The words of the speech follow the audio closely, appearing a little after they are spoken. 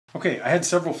Okay, I had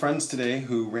several friends today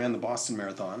who ran the Boston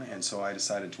Marathon, and so I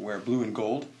decided to wear blue and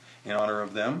gold in honor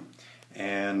of them.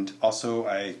 And also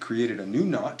I created a new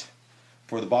knot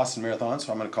for the Boston Marathon,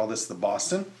 so I'm going to call this the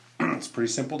Boston. It's pretty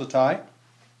simple to tie.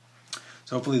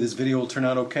 So hopefully this video will turn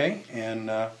out okay, and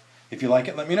if you like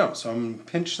it, let me know. So I'm going to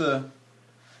pinch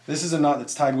this is a knot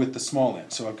that's tied with the small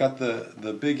end. So I've got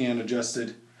the big end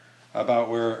adjusted about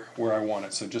where I want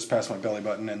it, so just past my belly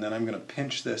button, and then I'm going to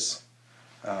pinch this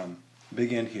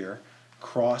big end here,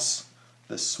 cross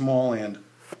the small end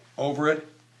over it,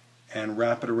 and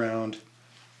wrap it around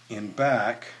in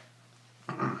back.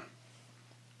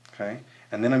 Okay,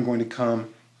 and then I'm going to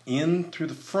come in through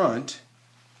the front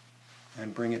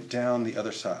and bring it down the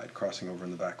other side, crossing over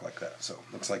in the back like that. So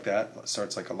looks like that. It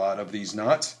starts like a lot of these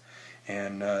knots,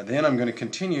 and then I'm going to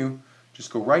continue,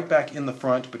 just go right back in the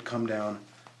front, but come down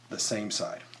the same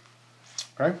side.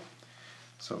 Okay,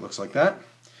 so it looks like that.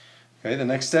 Okay, the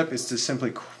next step is to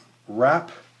simply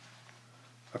wrap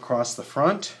across the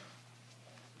front,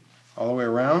 all the way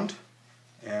around,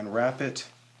 and wrap it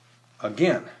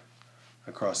again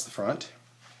across the front.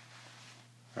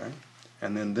 Okay.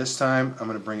 And then this time I'm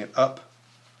going to bring it up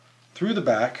through the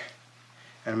back,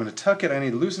 and I'm going to tuck it. I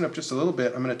need to loosen up just a little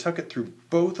bit. I'm going to tuck it through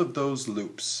both of those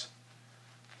loops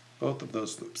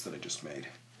that I just made.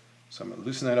 So I'm going to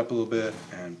loosen that up a little bit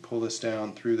and pull this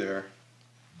down through there.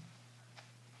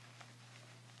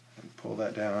 Pull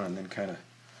that down and then kind of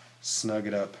snug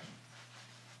it up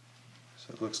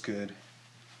so it looks good.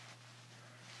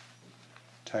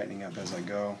 Tightening up as I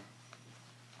go.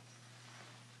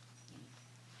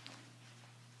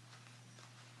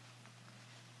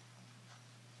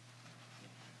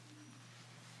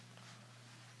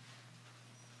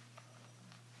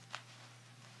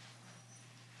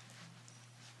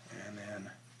 And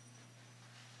then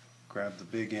grab the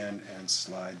big end and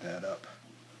slide that up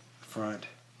front.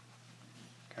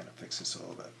 Kind of fix this a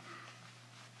little bit.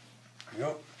 There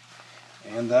we go.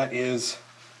 And that is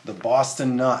the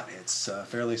Boston knot. It's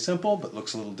fairly simple, but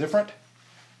looks a little different.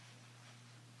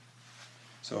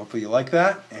 So hopefully you like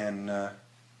that. And again,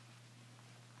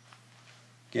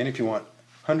 if you want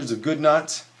hundreds of good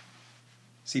knots,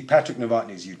 see Patrick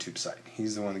Novotny's YouTube site.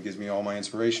 He's the one that gives me all my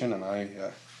inspiration, and I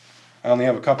only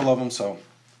have a couple of them, so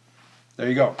there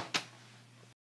you go.